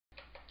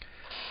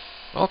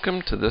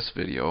Welcome to this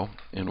video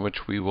in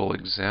which we will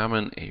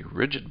examine a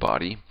rigid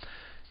body,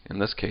 in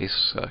this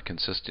case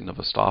consisting of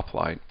a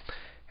stoplight,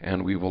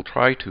 and we will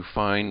try to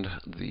find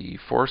the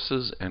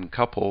forces and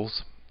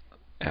couples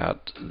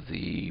at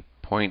the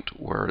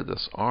point where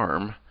this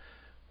arm,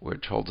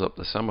 which holds up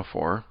the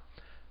semaphore,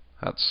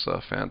 that's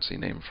a fancy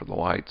name for the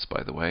lights,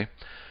 by the way.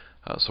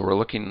 So we're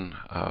looking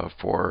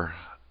for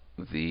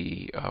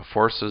the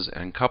forces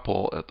and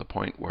couple at the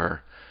point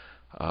where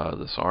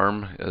this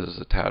arm is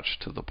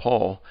attached to the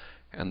pole,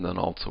 and then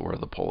also where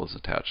the pole is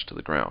attached to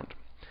the ground.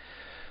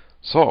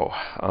 So,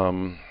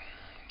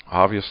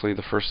 obviously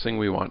the first thing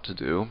we want to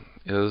do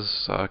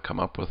is come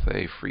up with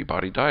a free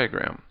body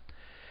diagram.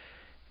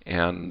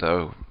 And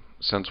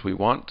since we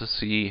want to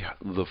see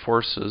the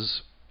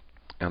forces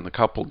and the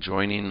couple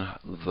joining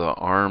the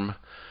arm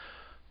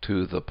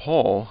to the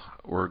pole,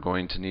 we're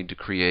going to need to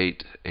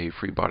create a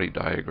free body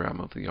diagram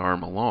of the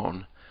arm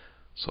alone.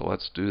 So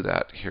let's do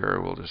that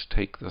here. We'll just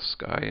take this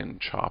guy and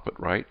chop it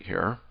right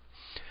here.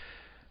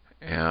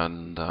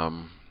 And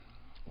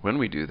when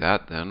we do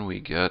that, then we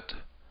get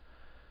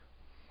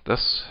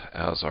this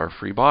as our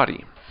free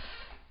body.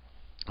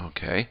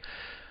 Okay,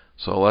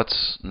 so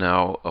let's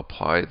now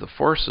apply the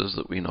forces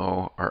that we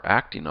know are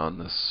acting on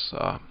this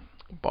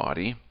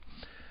body.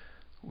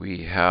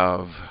 We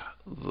have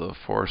the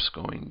force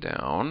going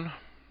down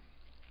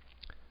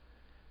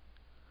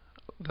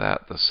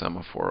that the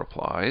semaphore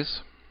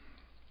applies.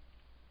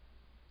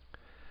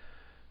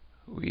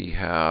 We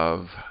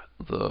have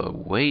the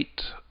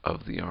weight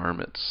of the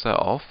arm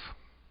itself,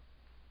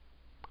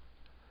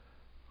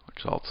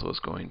 which also is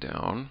going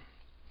down.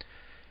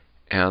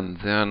 And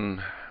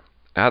then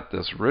at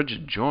this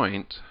rigid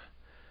joint,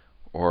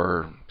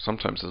 or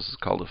sometimes this is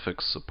called a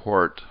fixed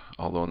support,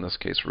 although in this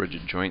case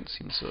rigid joint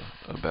seems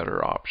a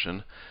better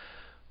option,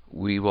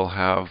 we will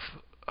have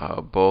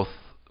we'll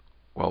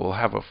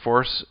have a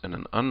force in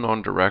an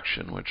unknown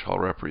direction, which I'll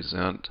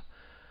represent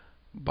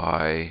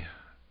by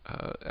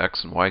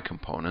x and y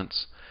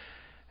components.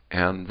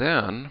 And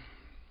then,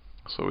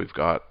 so we've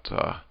got,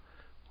 we'll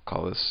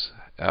call this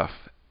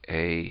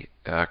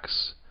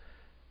FAX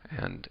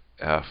and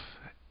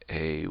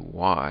FAY.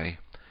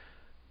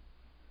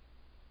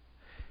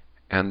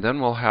 And then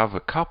we'll have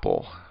a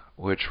couple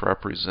which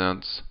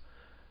represents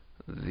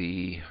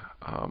the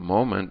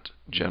moment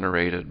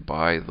generated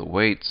by the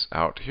weights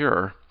out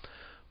here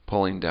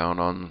pulling down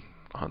on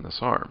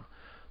this arm.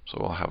 So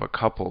we'll have a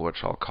couple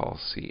which I'll call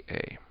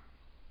CA.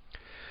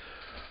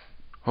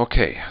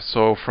 Okay,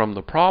 so from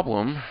the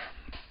problem,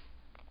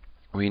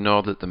 we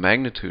know that the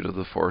magnitude of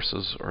the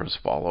forces are as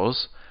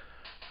follows.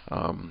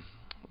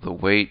 The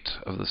weight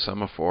of the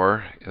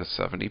semaphore is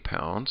 70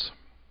 pounds.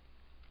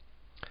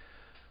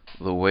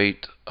 The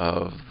weight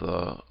of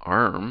the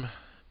arm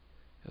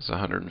is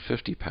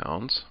 150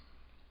 pounds.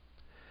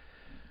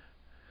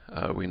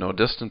 We know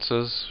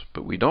distances,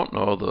 but we don't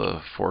know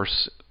the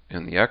force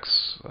in the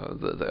x,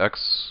 the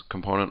x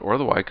component or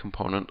the y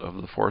component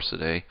of the force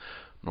at A,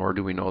 nor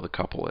do we know the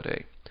couple at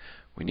A.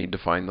 We need to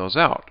find those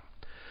out.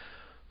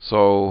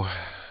 So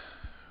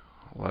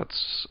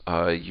let's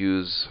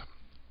use,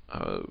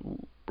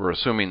 we're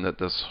assuming that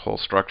this whole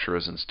structure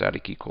is in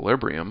static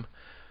equilibrium,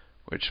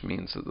 which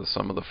means that the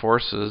sum of the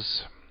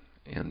forces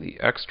in the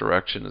x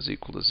direction is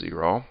equal to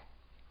 0.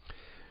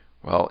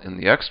 Well, in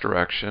the x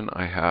direction,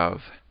 I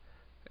have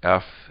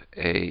AX,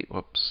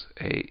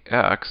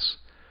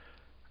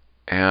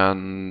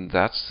 and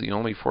that's the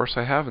only force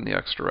I have in the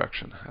x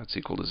direction. That's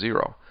equal to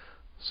 0.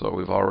 So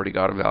we've already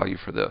got a value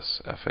for this.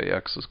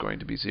 FAX is going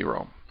to be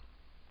 0.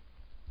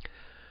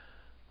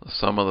 The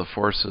sum of the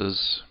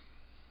forces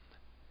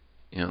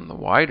in the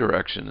y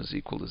direction is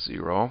equal to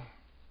 0.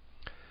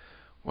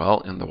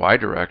 Well, in the y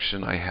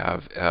direction, I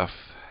have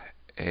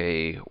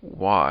FAY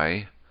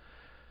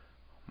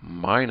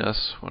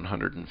minus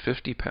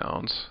 150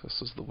 pounds.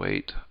 This is the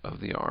weight of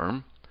the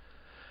arm.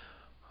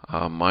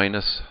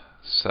 Minus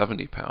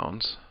 70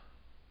 pounds.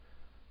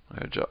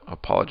 I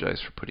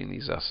apologize for putting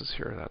these S's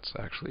here. That's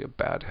actually a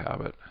bad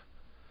habit.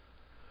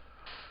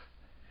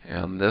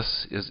 And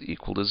this is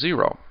equal to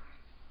 0,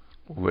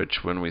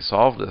 which when we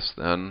solve this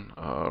then,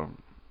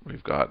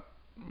 we've got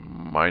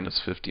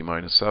minus 50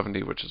 minus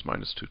 70, which is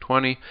minus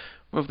 220.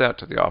 Move that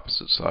to the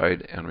opposite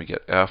side, and we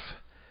get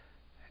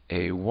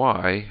FAY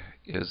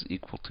is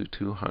equal to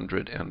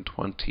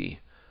 220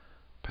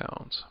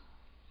 pounds.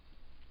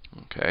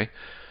 Okay,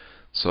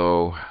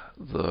 so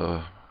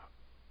the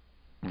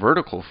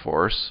vertical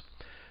force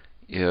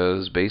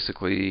is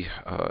basically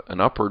an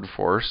upward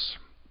force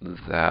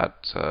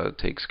that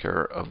takes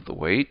care of the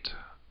weight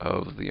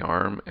of the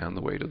arm and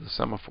the weight of the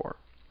semaphore.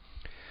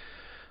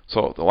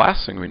 So the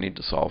last thing we need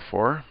to solve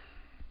for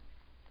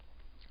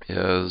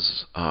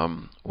is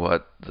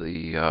what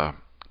the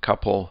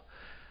couple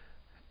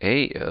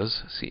A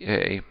is,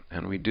 CA,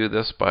 and we do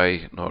this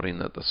by noting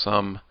that the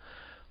sum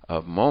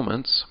of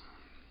moments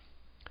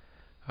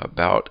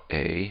about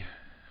A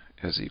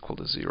is equal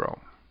to 0.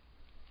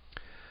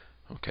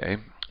 Okay,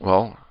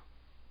 well,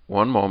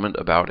 one moment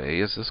about A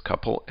is this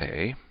couple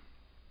A.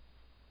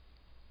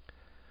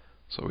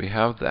 So we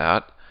have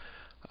that.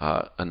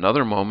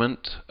 Another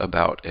moment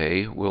about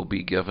A will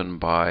be given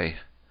by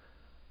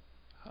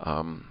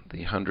the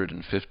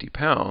 150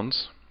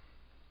 pounds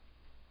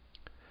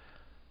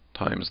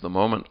times the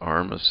moment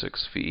arm of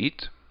 6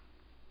 feet.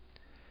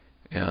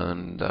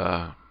 And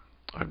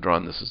I've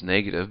drawn this as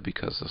negative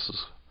because this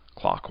is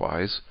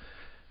clockwise.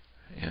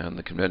 And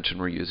the convention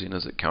we're using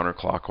is that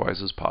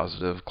counterclockwise is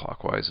positive,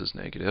 clockwise is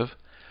negative.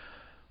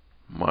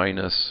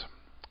 Minus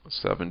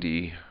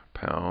 70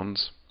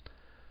 pounds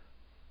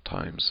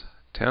times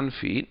 10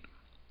 feet.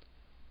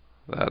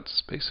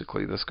 That's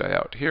basically this guy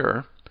out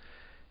here.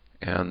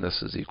 And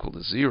this is equal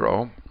to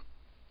 0.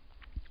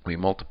 We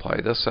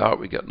multiply this out,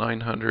 we get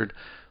 900.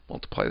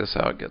 Multiply this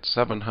out, get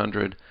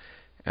 700.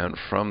 And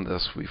from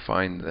this we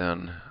find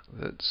then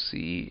that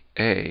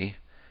CA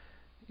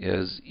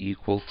is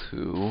equal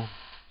to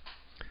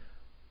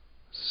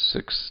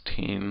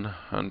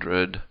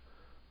 1,600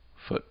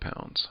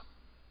 foot-pounds.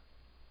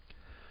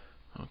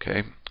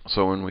 Okay,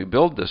 so when we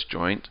build this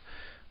joint,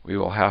 we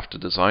will have to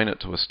design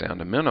it to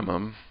withstand a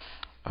minimum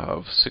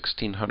of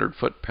 1,600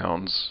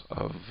 foot-pounds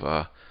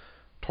of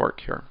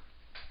torque here.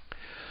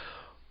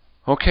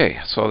 Okay,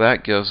 so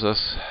that gives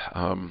us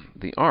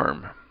the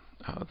arm.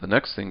 The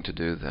next thing to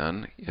do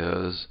then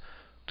is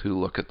to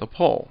look at the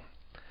pole.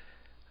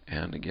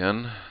 And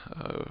again,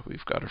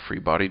 we've got a free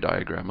body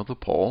diagram of the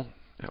pole.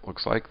 It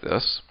looks like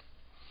this.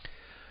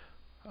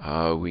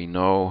 We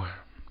know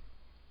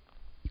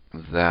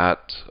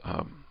that,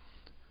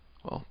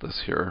 well,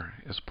 this here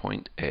is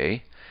point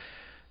A.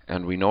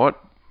 And we know at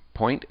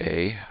point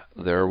A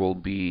there will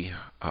be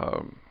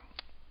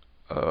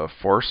a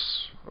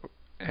force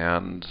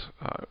and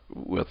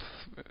with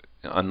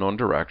unknown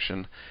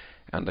direction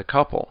and a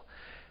couple.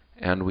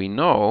 And we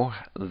know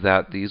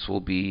that these will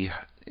be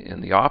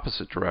in the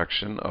opposite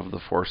direction of the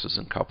forces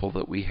and couple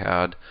that we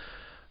had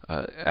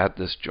at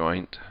this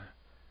joint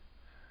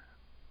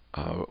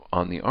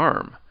on the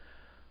arm.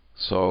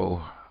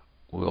 So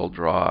we'll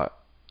draw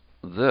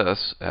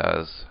this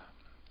as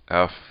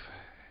F,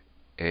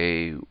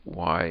 A,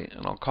 Y,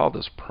 and I'll call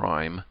this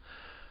prime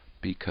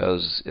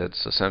because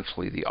it's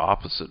essentially the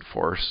opposite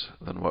force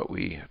than what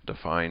we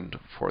defined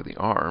for the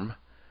arm.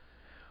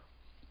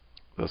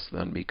 This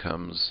then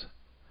becomes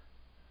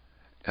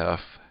F,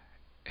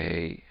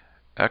 A,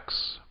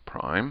 X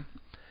prime.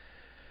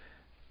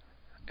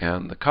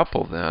 And the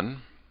couple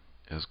then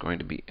is going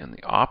to be in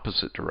the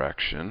opposite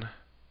direction.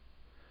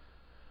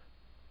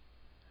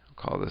 I'll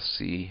call this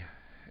C,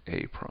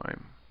 A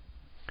prime.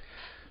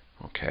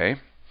 Okay.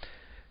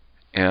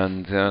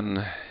 And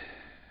then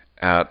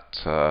at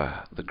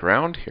the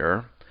ground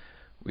here,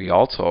 we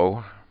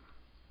also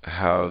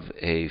have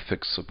a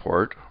fixed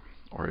support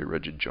or a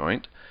rigid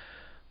joint.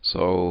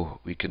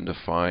 So we can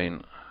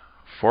define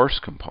force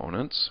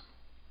components,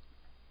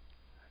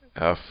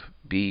 F,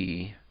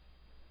 B,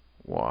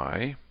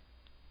 Y,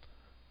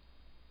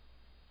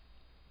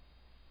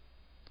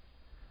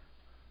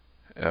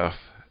 F,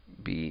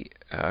 B,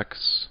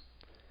 X,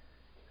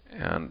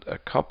 and a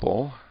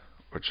couple,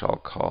 which I'll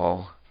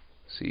call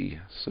C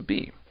sub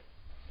B.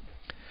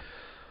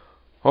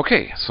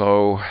 Okay,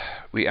 so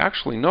we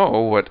actually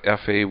know what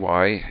FAY,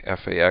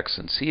 FAX,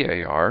 and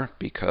CA are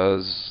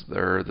because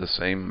they're the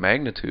same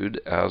magnitude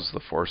as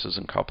the forces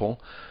and couple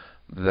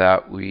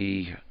that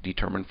we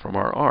determined from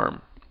our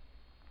arm.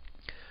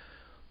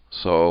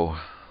 So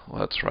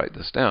let's write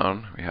this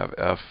down. We have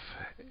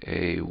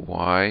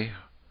FAY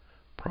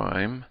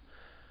prime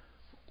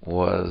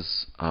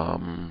was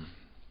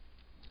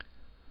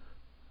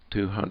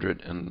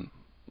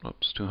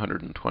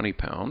 220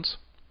 pounds.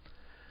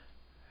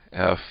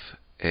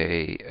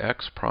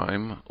 FAX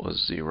prime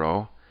was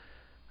 0,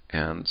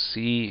 and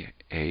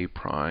CA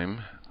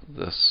prime,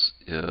 this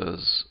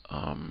is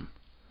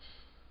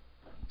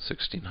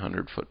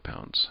 1,600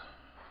 foot-pounds.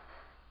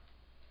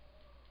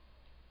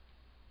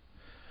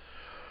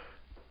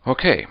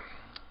 Okay,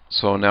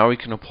 so now we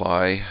can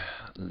apply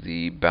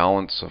the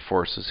balance of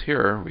forces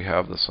here. We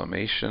have the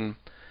summation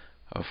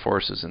of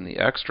forces in the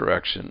x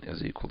direction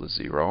is equal to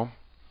 0.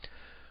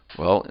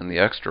 Well, in the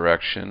x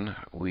direction,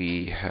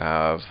 we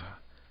have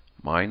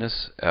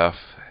minus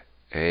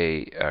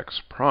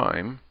FAX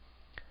prime,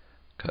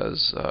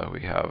 because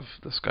we have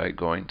this guy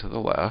going to the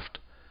left,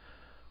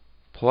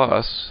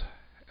 plus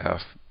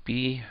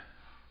FBX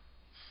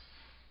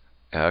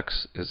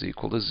is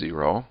equal to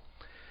 0.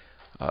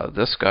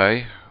 This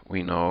guy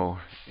we know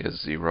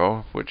is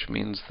 0, which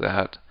means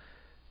that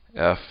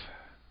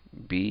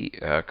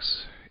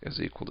FBX is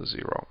equal to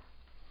 0.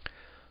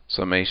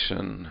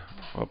 Summation,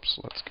 whoops,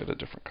 let's get a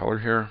different color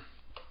here.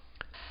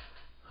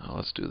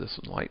 Let's do this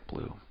in light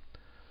blue.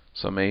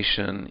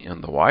 Summation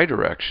in the y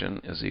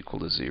direction is equal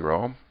to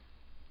 0.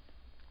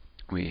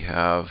 We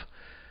have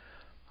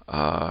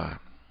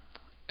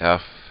FAY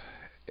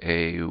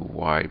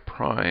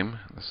prime,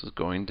 this is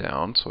going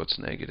down, so it's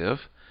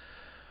negative,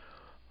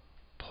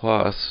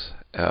 plus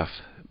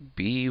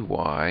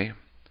FBY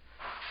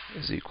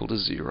is equal to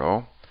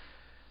 0.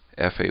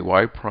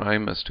 FAY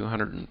prime is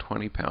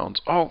 220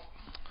 pounds. Oh,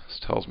 this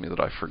tells me that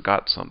I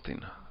forgot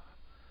something.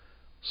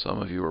 Some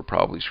of you are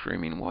probably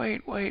screaming,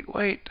 wait, wait,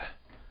 wait.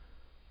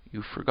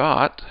 you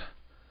forgot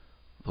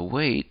the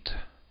weight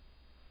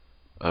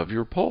of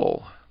your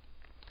pole.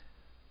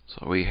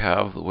 So we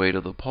have the weight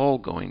of the pole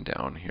going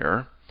down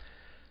here,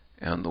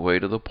 and the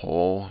weight of the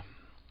pole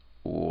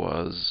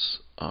was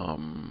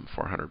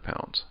 400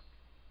 pounds.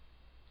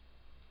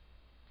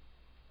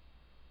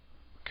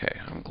 Okay,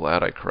 I'm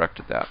glad I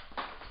corrected that.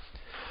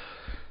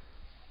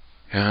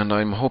 And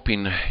I'm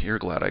hoping you're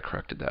glad I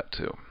corrected that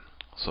too.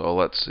 So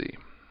let's see.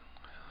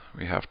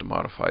 We have to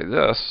modify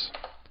this.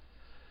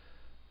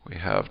 We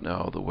have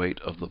now the weight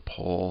of the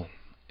pole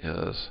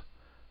is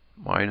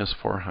minus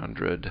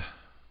 400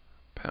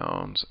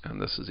 pounds,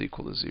 and this is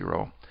equal to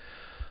 0.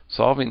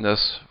 Solving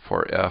this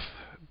for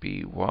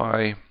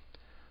FBY,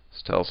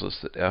 this tells us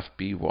that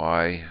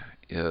FBY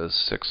is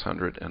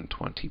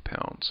 620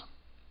 pounds.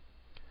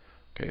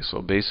 Okay,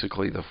 so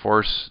basically the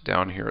force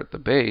down here at the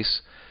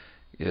base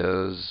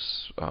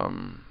is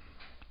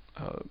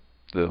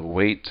the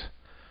weight,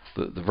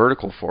 the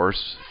vertical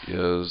force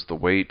is the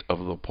weight of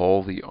the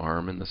pole, the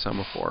arm, and the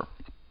semaphore.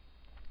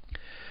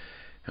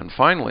 And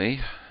finally,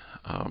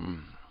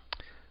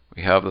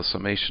 we have the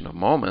summation of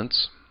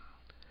moments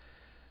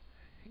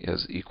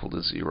is equal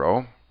to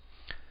 0.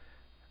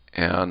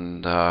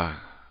 And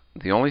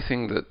the only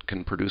thing that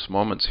can produce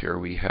moments here,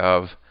 we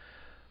have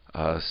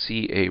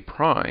CA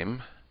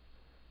prime.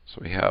 So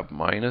we have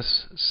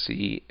minus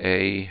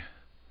CA,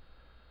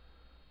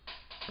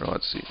 or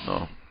let's see,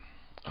 no.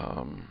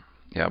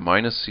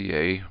 Minus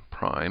CA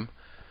prime,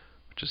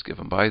 which is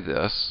given by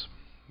this.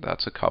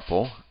 That's a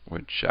couple,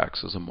 which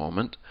acts as a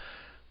moment.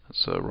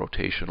 It's a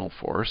rotational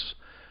force.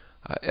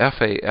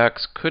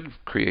 FAX could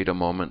create a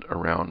moment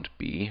around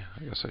B.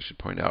 I guess I should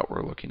point out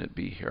we're looking at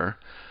B here.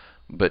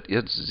 But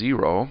it's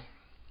 0,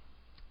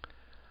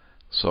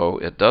 so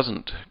it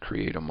doesn't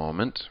create a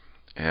moment.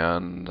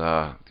 And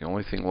the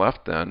only thing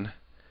left then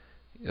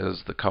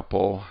is the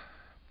couple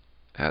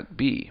at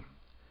B.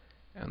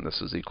 And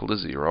this is equal to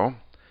 0,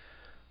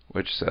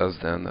 which says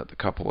then that the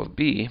couple of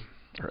B,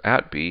 or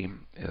at B,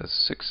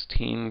 is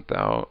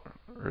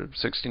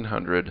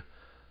 1,600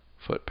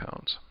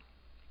 foot-pounds.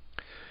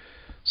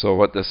 So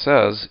what this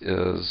says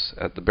is,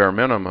 at the bare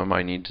minimum,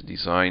 I need to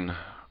design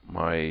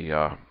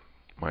my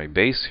my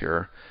base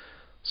here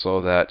so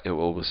that it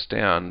will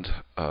withstand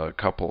a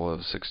couple of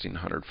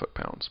 1,600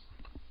 foot-pounds.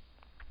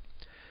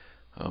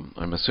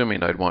 I'm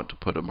assuming I'd want to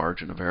put a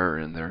margin of error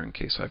in there in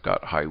case I've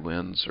got high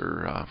winds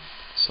or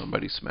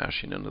somebody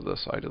smashing into the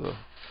side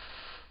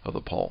of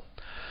the pole.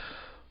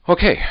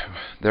 Okay,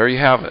 there you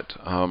have it.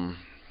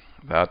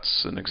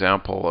 That's an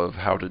example of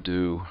how to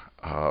do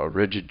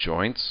rigid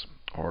joints,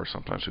 or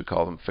sometimes we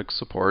call them fixed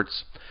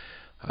supports.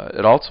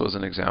 It also is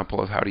an example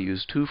of how to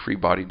use two free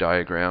body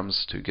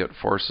diagrams to get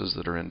forces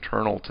that are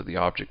internal to the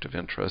object of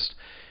interest.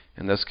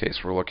 In this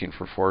case, we're looking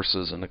for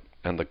forces and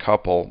the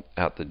couple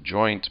at the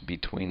joint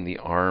between the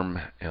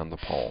arm and the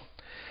pole.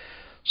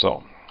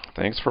 So,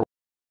 thanks for